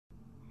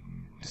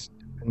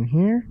in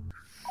here.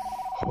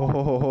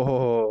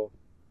 Oh.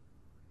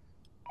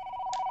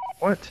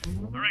 What?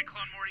 Alright,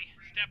 Clone Morty.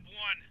 Step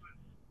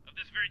 1 of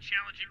this very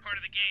challenging part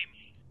of the game.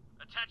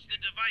 Attach the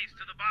device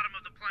to the bottom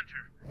of the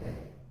plunger.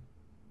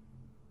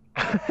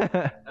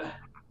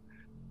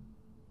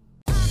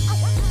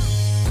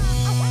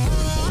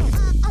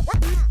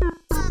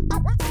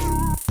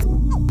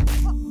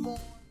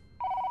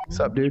 What's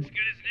up, dude? It's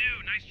good as new.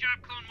 Nice job,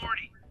 Clone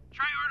Morty.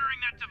 Try ordering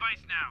that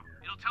device now.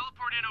 It'll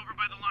teleport in over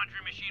by the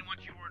laundry machine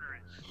once you order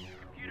it.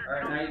 Computer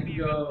can also be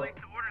a good place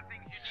to order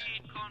things you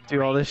need, Clone Morty.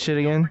 Do all this shit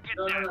again?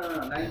 No. Now you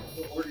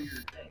can order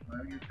your thing.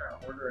 Whenever you're trying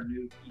to order a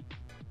new key.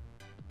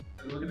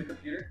 So look at the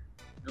computer.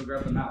 You'll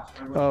grab the mouse.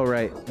 Oh,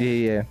 right.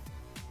 Yeah.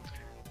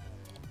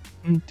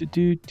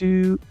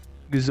 Do.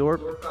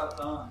 Gazorp.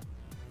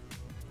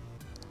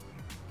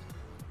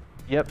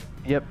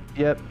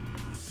 Yep.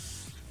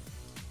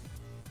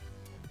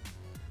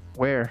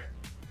 Where?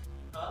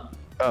 Huh?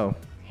 Oh,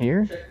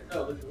 here?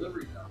 No, the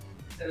delivery zone.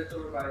 Said it's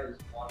over by his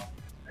watch.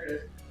 There it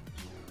is.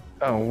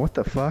 Oh, what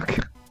the fuck?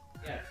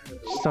 Yeah.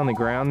 Just on the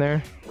ground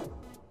there?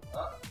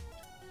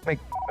 Make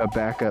a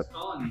backup.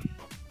 Oh,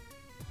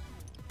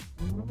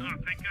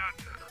 thank God.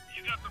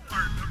 You got the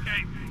part,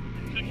 okay?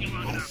 It took you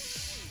long enough.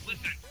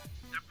 Listen,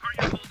 that part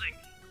you're holding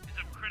is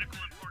of critical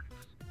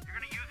importance. You're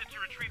gonna use it to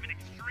retrieve an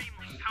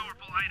extremely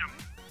powerful item,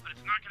 but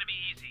it's not gonna be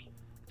easy.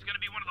 It's gonna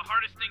be one of the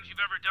hardest things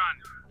you've ever done.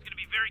 It's gonna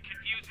be very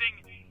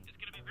confusing.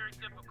 It's gonna be very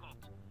difficult.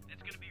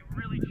 It's gonna be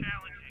really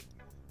challenging.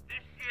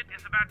 This shit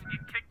is about to get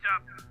kicked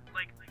up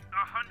like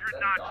 100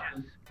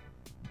 notches.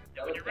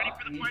 And when you're ready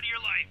for the fight of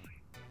your life,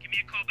 give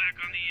me a call back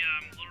on the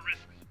little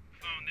wrist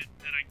phone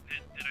that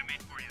I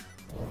made for you.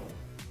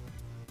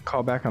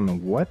 Call back on the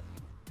what?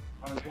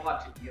 On his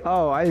watch.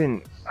 Oh, I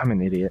didn't. I'm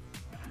an idiot.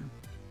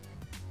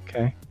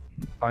 Okay.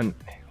 On You're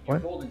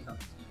what? holding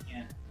something, so you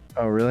can't.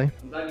 Oh, really?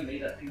 I'm glad you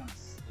made that thing on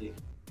stick.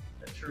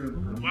 That's true.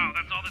 Wow,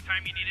 that's all the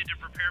time you needed to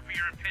prepare for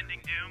your impending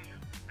doom?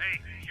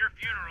 Hey, it's your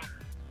funeral.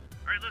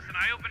 Alright, listen,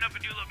 I opened up a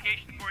new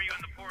location for you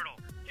in the portal.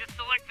 Just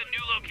select the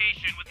new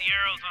location with the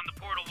arrows on the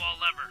portal wall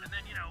lever. And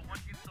then,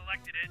 once you've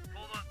selected it,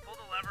 pull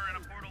the lever and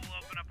a portal will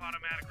open up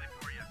automatically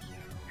for you.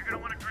 You're going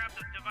to want to grab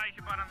the device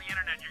you bought on the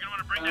internet. You're going to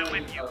want to bring that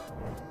with you.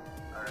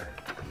 Alright.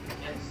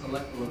 And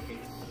select the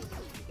location.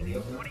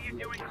 What are you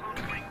doing, Clone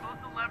Morty? Close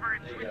the lever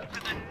and switch to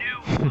the new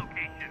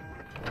location.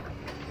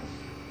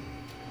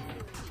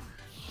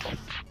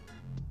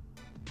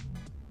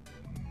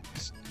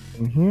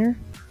 In here?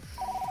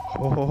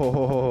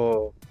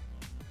 Oh.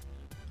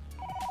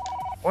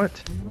 What?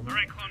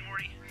 Alright, Clone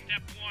Morty.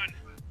 Step 1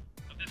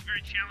 of this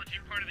very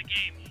challenging part of the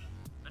game.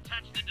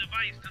 Attach the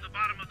device to the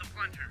bottom of the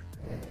plunger.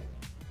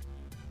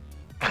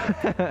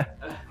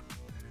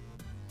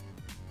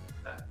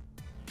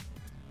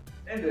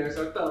 And there's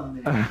our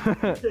thumbnail.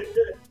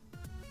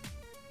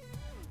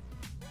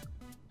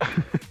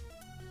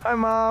 Hi,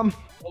 Mom.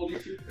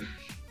 Holy shit.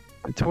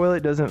 The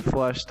toilet doesn't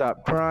flush.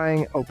 Stop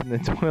crying. Open the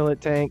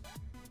toilet tank.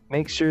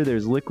 Make sure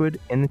there's liquid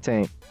in the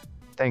tank.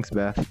 Thanks,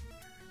 Beth.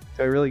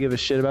 Do I really give a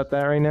shit about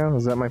that right now?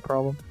 Is that my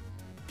problem?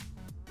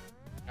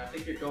 I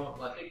think you're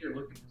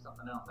looking for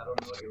something else. I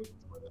don't know what you're looking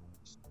for.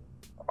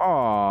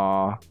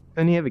 Aww.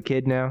 Doesn't he have a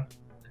kid now?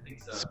 I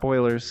think so.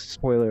 Spoilers.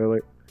 Spoiler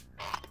alert.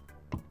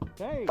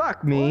 Hey,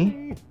 Fuck me.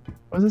 Morty,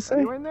 What does it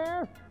say? you in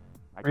there?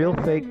 I Real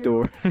can't hear fake you.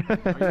 door. Are you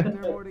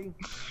in there, Morty?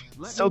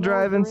 Let Still me know if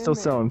driving, you're still in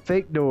there. selling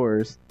fake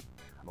doors.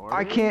 Morty,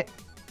 I can't.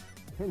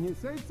 Can you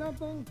say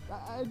something?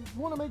 I just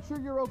want to make sure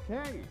you're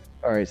okay.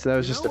 Alright, so that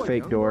was You just know a what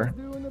fake young door. boys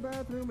do in the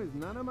bathroom is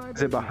none of my Is it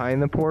business.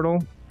 behind the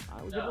portal?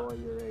 I was a boy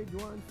your age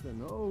once,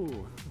 and oh,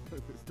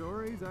 the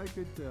stories I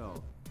could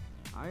tell.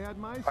 I had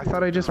my. I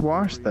thought I just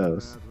washed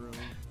those.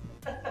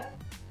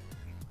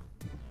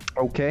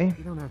 Okay.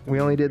 We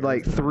only did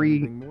like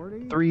three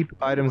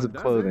items of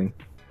clothing.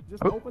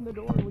 Just Oh. open the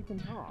door and we can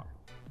talk.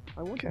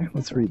 I want you Okay, to feel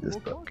let's read this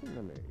comfortable book. talking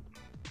to me.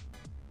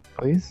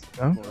 Please?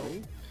 No?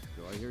 Morty,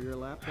 do I hear your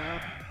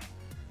laptop?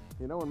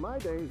 You know, in my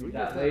days, we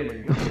That just had a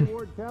later. good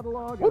reward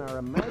catalog and our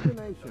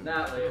imagination.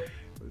 Not later.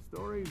 The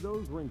stories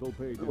those wrinkle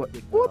pages What?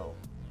 could Whoop. tell.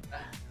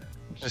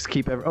 Just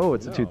keep every. Oh,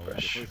 it's a No,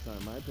 toothbrush. the first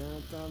time my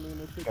parents found me in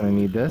a Gonna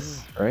need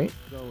this, situation, right?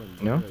 so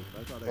embarrassed, No?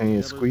 I thought I I'd need to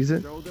never squeeze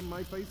it? show them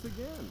my face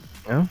again.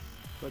 No?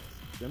 But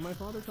then my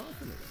father talked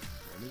to me.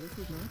 I mean, this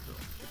is natural.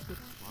 It's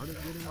just part of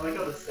getting I like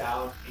how the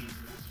sound changes.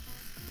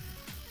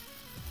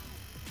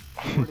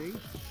 Morty,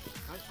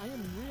 I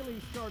am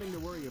really starting to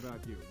worry about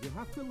you. You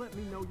have to let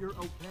me know you're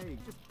okay.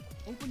 Just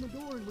open the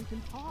door and we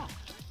can talk.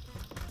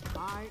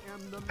 I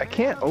am the I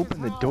can't man of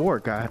open this the house. door,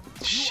 God.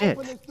 You Shit.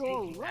 open this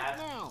door right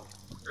now.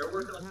 They're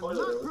working on the Cannot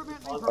toilet. prevent me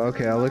from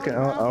Okay, I'll look at.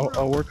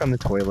 I'll work on the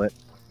toilet.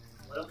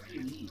 What else do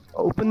you need?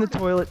 Open the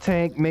toilet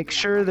tank. Make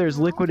sure there's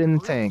liquid in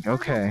the tank.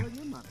 Okay.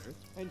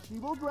 And she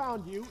will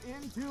drown you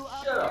into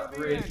Shut up,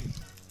 Rick.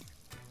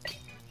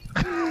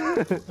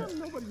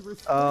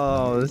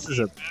 Oh, this is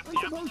a. I'm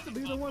supposed to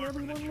be the one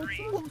everyone looks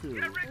up to.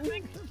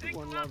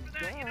 Everyone loves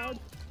Dad.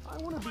 I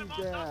want to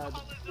be Dad.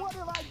 What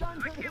have I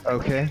done to him?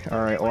 Okay. All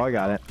right. Well, I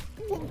got it.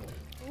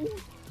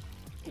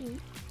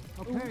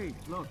 Okay,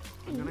 look,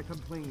 I'm gonna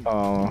complain.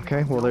 Oh,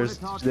 okay. Well,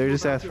 they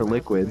just asked for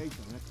liquid.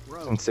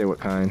 Don't say what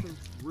kind.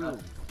 You're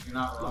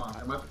not wrong.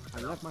 There might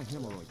I left my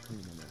hemorrhoid cream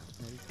in there.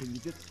 Okay? Can you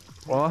just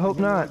Well, I hope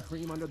not.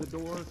 cream under the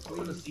door,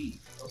 open the please? seat.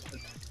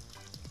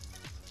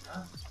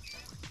 Huh?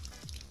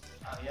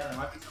 Oh yeah, there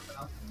might be something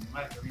else. You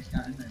might have to reach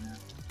down in there now.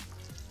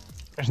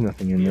 There's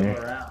nothing in Feel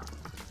there. around.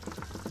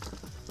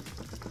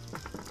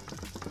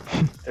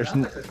 There's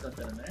Sounds like there's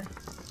something in there.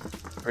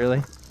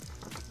 really?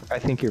 I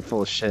think you're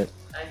full of shit.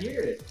 I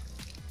hear it.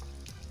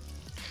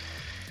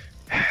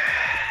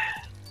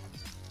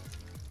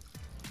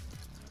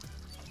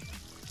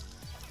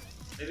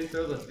 Maybe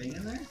throw the thing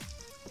in there?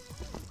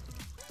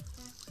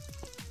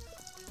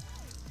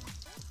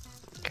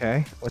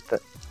 Okay. What the?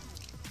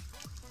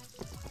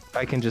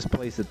 I can just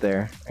place it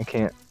there. I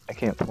can't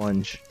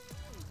plunge.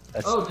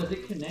 That's Oh, does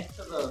it connect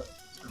to the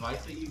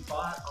device that you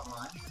bought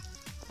online?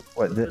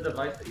 what What's the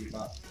device that you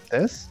bought?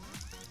 this?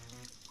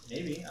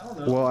 Maybe, I don't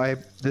know. Well, I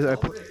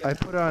put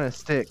it on a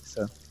stick,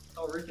 so.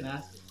 Oh, Rick and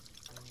ask it.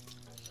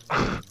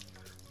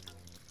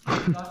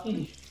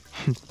 Talking.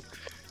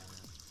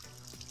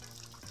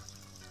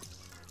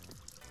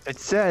 It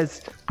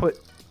says put.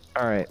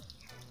 All right.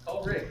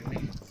 Oh, Rick,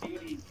 see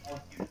what he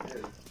wants you to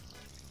do.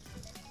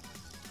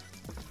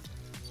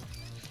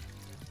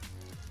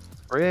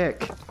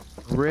 Rick.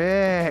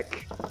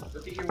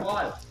 Look at your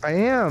watch. I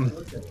am.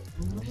 Look at it.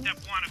 Step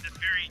 1 of this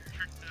very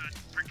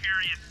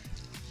precarious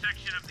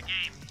section of the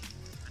game.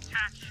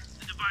 Attach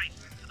the device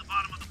to the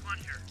bottom of the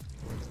plunger.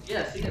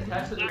 Yeah, see,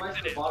 attach the device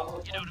to the bottom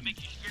of the You know, to make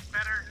you get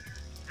better.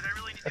 Did I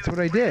really need to That's do what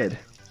it I for you? did.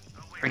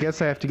 Oh, wait. I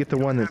guess I have to get the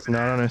one that's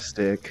not on a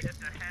stick. Get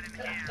the head in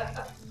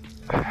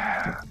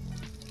hand.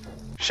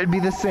 Should be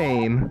the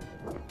same.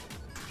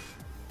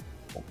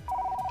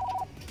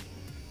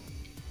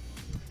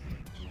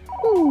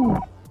 Ooh.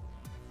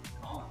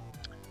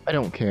 I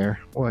don't care.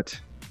 What?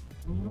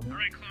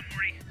 Alright, Clone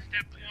Morty.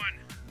 Step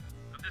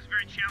 1 of this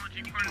very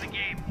challenging part of the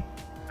game.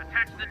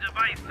 Attach the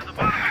device to the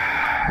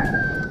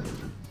bottom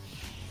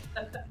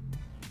of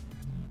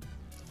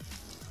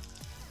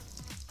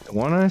The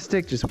one on a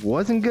stick just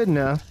wasn't good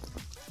enough.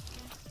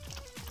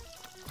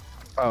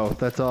 Oh,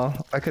 that's all?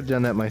 I could have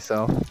done that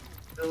myself.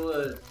 Still,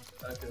 okay,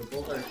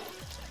 both are.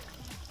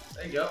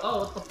 There you go. Oh,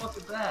 what the fuck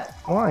is that?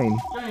 Wine.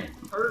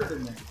 Giant bird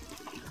in there.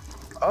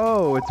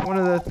 Oh, it's one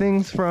of the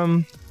things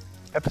from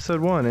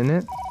episode 1, isn't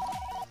it?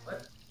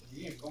 What?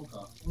 You get a phone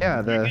call.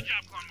 Yeah, the. Good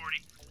job, Clone Morty.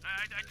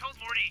 I told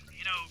Morty,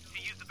 you know,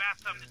 to use the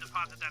bathtub to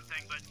deposit that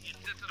thing, but he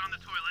insisted on the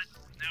toilet.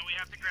 Now we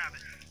have to grab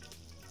it.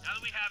 Now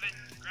that we have it,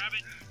 grab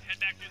it and head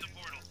back through the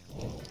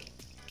portal.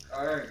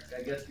 Alright,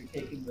 I guess you're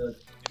taking the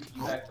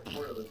you back to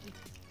portal.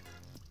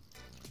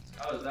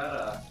 Oh, is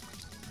that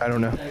I don't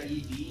know. a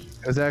ED?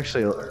 It was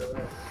actually a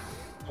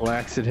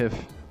laxative.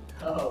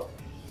 Oh.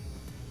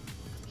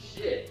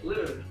 Shit,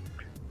 literally.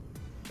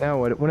 Now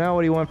what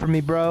do you want from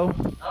me, bro?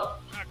 Oh,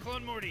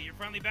 Clone Morty, you're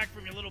finally back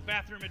from your little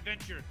bathroom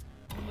adventure.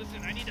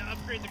 Listen, I need to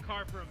upgrade the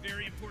car for a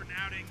very important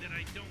outing that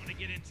I don't want to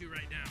get into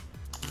right now.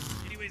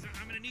 Anyways,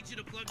 I'm gonna need you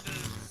to plug the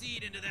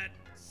seed into that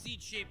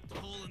seed-shaped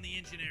hole in the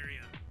engine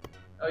area.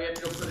 oh, you have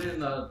to go put it in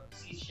the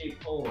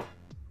C-shaped hole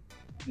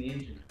in the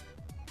engine.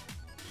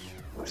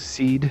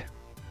 Seed.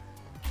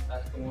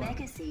 That's the one.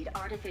 Megaseed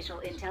Artificial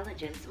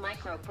Intelligence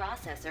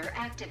Microprocessor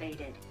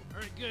activated.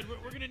 Alright, good.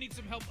 We're gonna need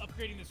some help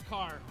upgrading this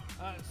car.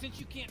 Since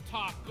you can't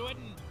talk, go ahead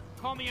and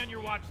call me on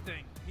your watch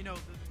thing. You know,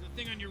 the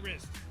thing on your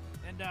wrist.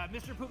 And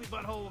Mr. Poopy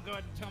Butthole will go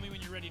ahead and tell me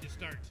when you're ready to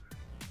start.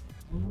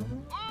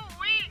 Oh,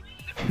 wait!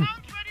 The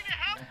phone's ready to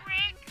help,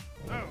 Rick!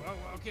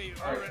 Oh, okay.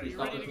 Alright, You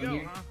ready to go,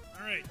 here. huh?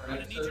 Alright, I'm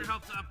gonna need your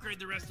help to upgrade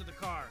the rest of the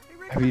car. Hey,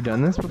 Rick, Have you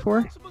done this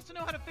before? you're supposed to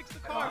know how to fix the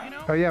car, you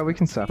know? Oh yeah, we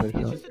can stop it.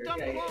 He's just a dumb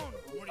clone.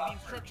 Morty, the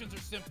instructions are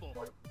simple.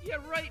 Yeah,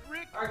 right,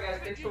 Rick. Alright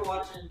guys, thanks for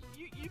watching.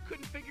 You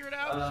couldn't figure it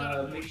out? Shut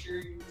up, Make Morty. sure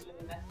you tune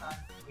in next time.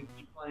 We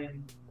keep play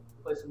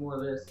some more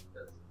of this,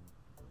 because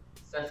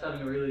Seth's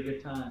having a really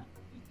good time.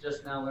 He's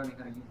just now learning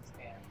how to use his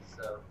hands,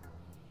 so.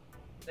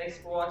 Thanks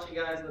for watching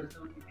guys, let us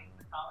know what you think in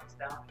the comments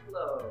down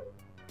below.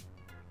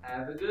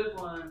 Have a good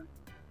one.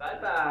 Bye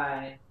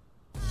bye.